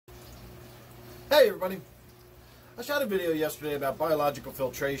Hey everybody, I shot a video yesterday about biological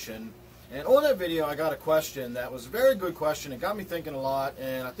filtration, and on that video I got a question that was a very good question. It got me thinking a lot,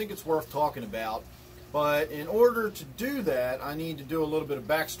 and I think it's worth talking about. But in order to do that, I need to do a little bit of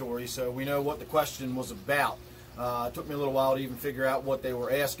backstory so we know what the question was about. It took me a little while to even figure out what they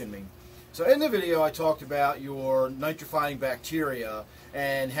were asking me. So in the video I talked about your nitrifying bacteria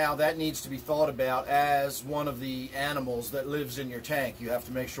and how that needs to be thought about as one of the animals that lives in your tank. You have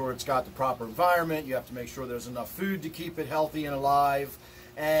to make sure it's got the proper environment, you have to make sure there's enough food to keep it healthy and alive,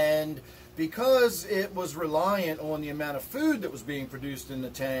 and because it was reliant on the amount of food that was being produced in the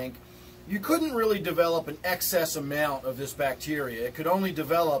tank, you couldn't really develop an excess amount of this bacteria. It could only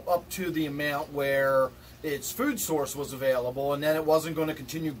develop up to the amount where its food source was available, and then it wasn't going to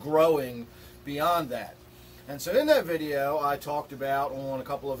continue growing beyond that. And so in that video I talked about on a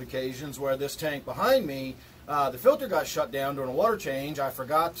couple of occasions where this tank behind me, the filter got shut down during a water change. I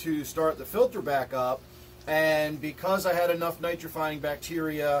forgot to start the filter back up, and because I had enough nitrifying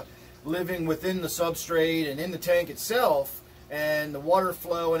bacteria living within the substrate and in the tank itself, and the water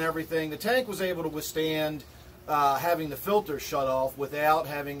flow and everything, the tank was able to withstand having the filter shut off without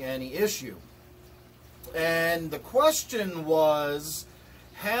having any issue. And the question was,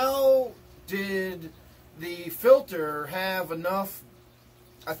 how did the filter have enough?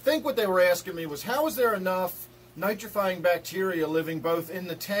 I think what they were asking me was, how is there enough nitrifying bacteria living both in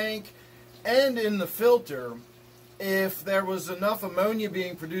the tank and in the filter if there was enough ammonia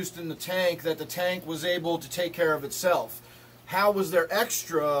being produced in the tank that the tank was able to take care of itself? How was there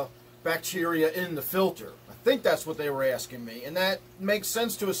extra bacteria in the filter? I think that's what they were asking me, and that makes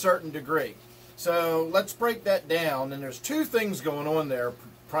sense to a certain degree. So let's break that down, and there's two things going on there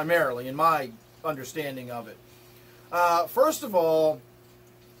primarily in my understanding of it. First of all,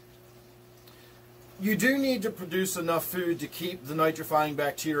 you do need to produce enough food to keep the nitrifying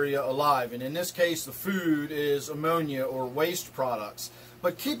bacteria alive, and in this case the food is ammonia or waste products.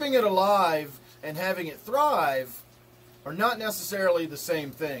 But keeping it alive and having it thrive are not necessarily the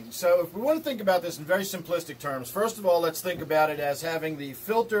same thing. So if we want to think about this in very simplistic terms, first of all, let's think about it as having the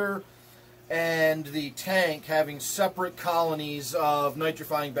filter and the tank having separate colonies of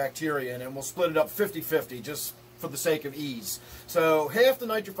nitrifying bacteria, and we'll split it up 50-50 just for the sake of ease. So half the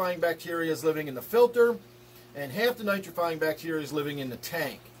nitrifying bacteria is living in the filter, and half the nitrifying bacteria is living in the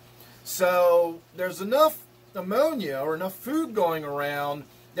tank. So there's enough ammonia or enough food going around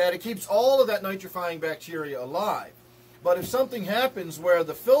that it keeps all of that nitrifying bacteria alive. But if something happens where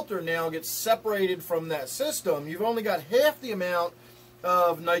the filter now gets separated from that system, you've only got half the amount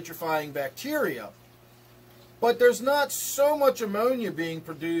of nitrifying bacteria. But there's not so much ammonia being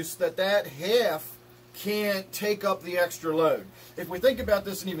produced that that half can't take up the extra load. If we think about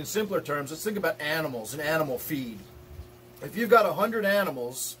this in even simpler terms, let's think about animals and animal feed. If you've got 100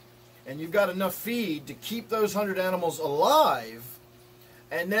 animals and you've got enough feed to keep those 100 animals alive,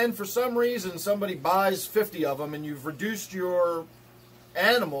 and then for some reason somebody buys 50 of them and you've reduced your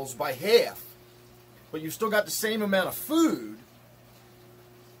animals by half, but you've still got the same amount of food,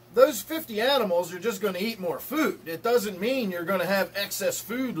 those 50 animals are just going to eat more food. It doesn't mean you're going to have excess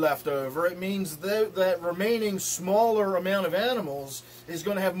food left over. It means that remaining smaller amount of animals is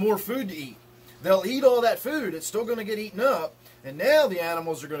going to have more food to eat. They'll eat all that food. It's still going to get eaten up. And now the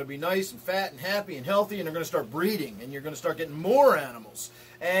animals are going to be nice and fat and happy and healthy, and they're going to start breeding, and you're going to start getting more animals.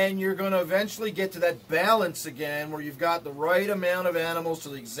 And you're going to eventually get to that balance again where you've got the right amount of animals to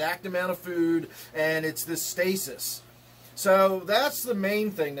the exact amount of food, and it's this stasis. So that's the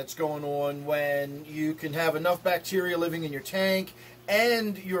main thing that's going on when you can have enough bacteria living in your tank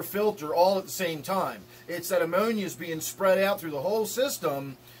and your filter all at the same time. It's that ammonia is being spread out through the whole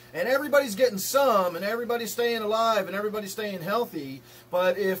system, and everybody's getting some, and everybody's staying alive, and everybody's staying healthy.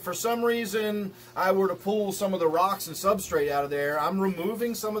 But if for some reason I were to pull some of the rocks and substrate out of there, I'm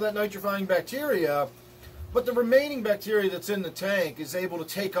removing some of that nitrifying bacteria, but the remaining bacteria that's in the tank is able to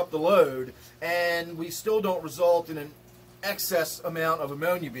take up the load, and we still don't result in an excess amount of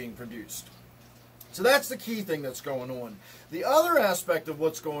ammonia being produced. So that's the key thing that's going on. The other aspect of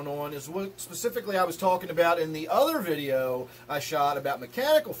what's going on is what specifically I was talking about in the other video I shot about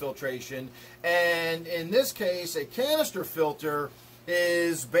mechanical filtration, and in this case a canister filter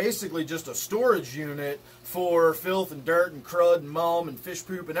is basically just a storage unit for filth and dirt and crud and mulm and fish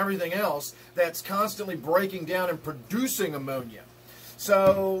poop and everything else that's constantly breaking down and producing ammonia.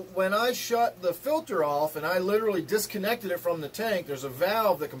 So when I shut the filter off and I literally disconnected it from the tank, there's a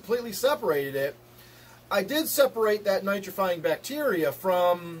valve that completely separated it. I did separate that nitrifying bacteria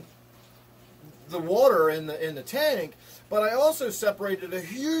from the water in the tank, but I also separated a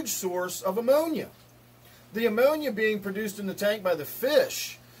huge source of ammonia. The ammonia being produced in the tank by the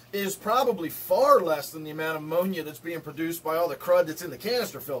fish is probably far less than the amount of ammonia that's being produced by all the crud that's in the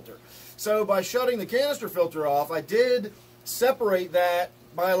canister filter. So by shutting the canister filter off, I did separate that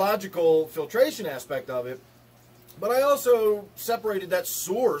biological filtration aspect of it, but I also separated that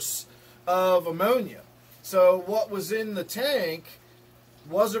source of ammonia. So what was in the tank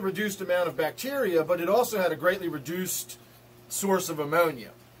was a reduced amount of bacteria, but it also had a greatly reduced source of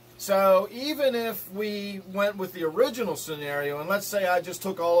ammonia. So even if we went with the original scenario, and let's say I just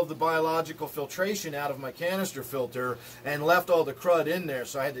took all of the biological filtration out of my canister filter and left all the crud in there,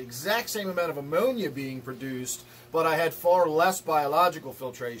 so I had the exact same amount of ammonia being produced, but I had far less biological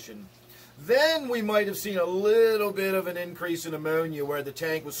filtration, then we might have seen a little bit of an increase in ammonia where the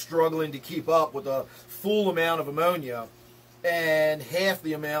tank was struggling to keep up with a full amount of ammonia and half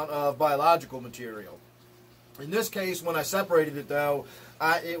the amount of biological material. In this case, when I separated it, though,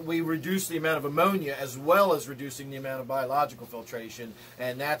 we reduced the amount of ammonia as well as reducing the amount of biological filtration,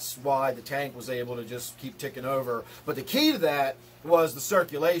 and that's why the tank was able to just keep ticking over. But the key to that was the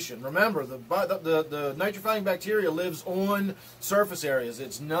circulation. Remember, the nitrifying bacteria lives on surface areas.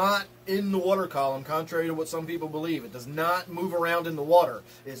 It's not in the water column, contrary to what some people believe. It does not move around in the water.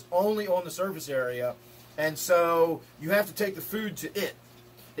 It's only on the surface area, and so you have to take the food to it.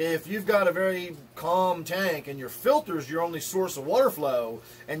 If you've got a very calm tank and your filter is your only source of water flow,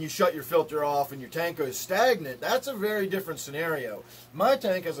 and you shut your filter off and your tank goes stagnant, that's a very different scenario. My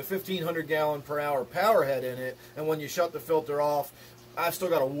tank has a 1,500 gallon per hour power head in it, and when you shut the filter off, I've still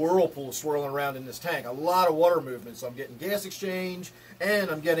got a whirlpool swirling around in this tank. A lot of water movement, so I'm getting gas exchange, and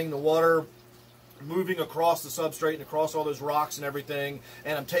I'm getting the water moving across the substrate and across all those rocks and everything,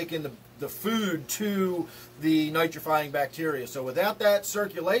 and I'm taking the food to the nitrifying bacteria. So without that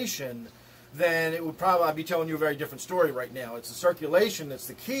circulation, then it would probably, I'd be telling you a very different story right now. It's the circulation that's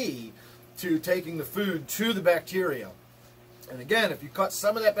the key to taking the food to the bacteria. And again, if you cut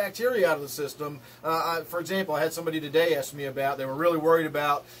some of that bacteria out of the system, for example, I had somebody today ask me about, they were really worried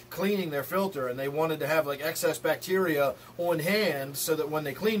about cleaning their filter, and they wanted to have like excess bacteria on hand so that when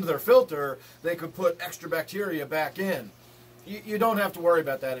they cleaned their filter, they could put extra bacteria back in. You don't have to worry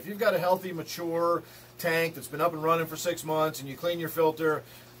about that. If you've got a healthy, mature tank that's been up and running for 6 months and you clean your filter,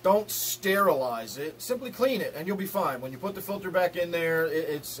 don't sterilize it. Simply clean it, and you'll be fine. When you put the filter back in there,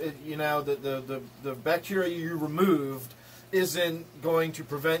 you know, the bacteria you removed isn't going to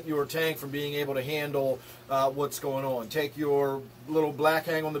prevent your tank from being able to handle what's going on. Take your little black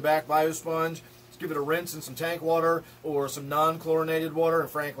hang on the back biosponge, give it a rinse in some tank water or some non-chlorinated water, and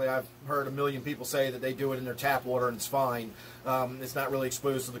frankly I've heard a million people say that they do it in their tap water and it's fine. It's not really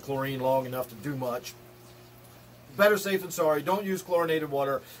exposed to the chlorine long enough to do much. Better safe than sorry. Don't use chlorinated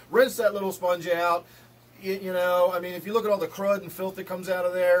water. Rinse that little sponge out. You know, I mean, if you look at all the crud and filth that comes out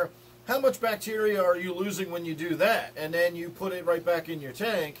of there, how much bacteria are you losing when you do that? And then you put it right back in your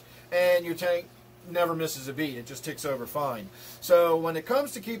tank, and your tank never misses a beat. It just ticks over fine. So when it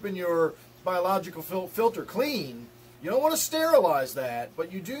comes to keeping your biological filter clean, you don't want to sterilize that,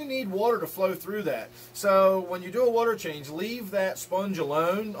 but you do need water to flow through that. So when you do a water change, leave that sponge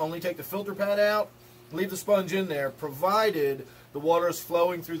alone. Only take the filter pad out. Leave the sponge in there, provided the water is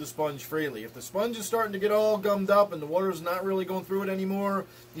flowing through the sponge freely. If the sponge is starting to get all gummed up and the water is not really going through it anymore,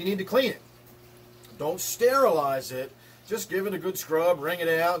 you need to clean it. Don't sterilize it. Just give it a good scrub, wring it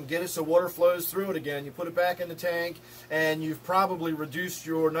out, and get it so water flows through it again. You put it back in the tank, and you've probably reduced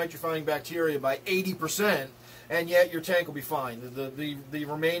your nitrifying bacteria by 80%, and yet your tank will be fine. The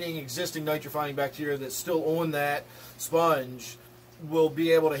remaining existing nitrifying bacteria that's still on that sponge will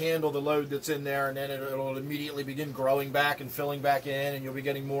be able to handle the load that's in there, and then it'll immediately begin growing back and filling back in, and you'll be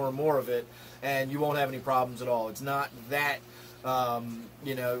getting more and more of it, and you won't have any problems at all. It's not that,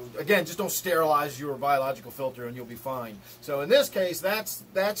 you know, again, just don't sterilize your biological filter and you'll be fine. So in this case,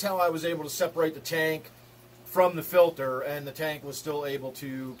 that's how I was able to separate the tank from the filter, and the tank was still able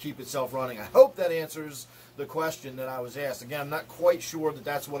to keep itself running. I hope that answers the question that I was asked. Again, I'm not quite sure that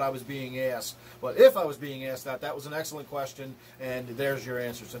that's what I was being asked, but if I was being asked that, that was an excellent question, and there's your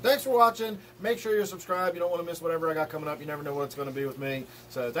answer. So thanks for watching. Make sure you're subscribed. You don't want to miss whatever I got coming up. You never know what it's going to be with me.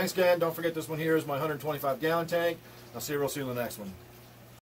 So thanks again. Don't forget, this one here is my 125-gallon tank. I'll see you real soon in the next one.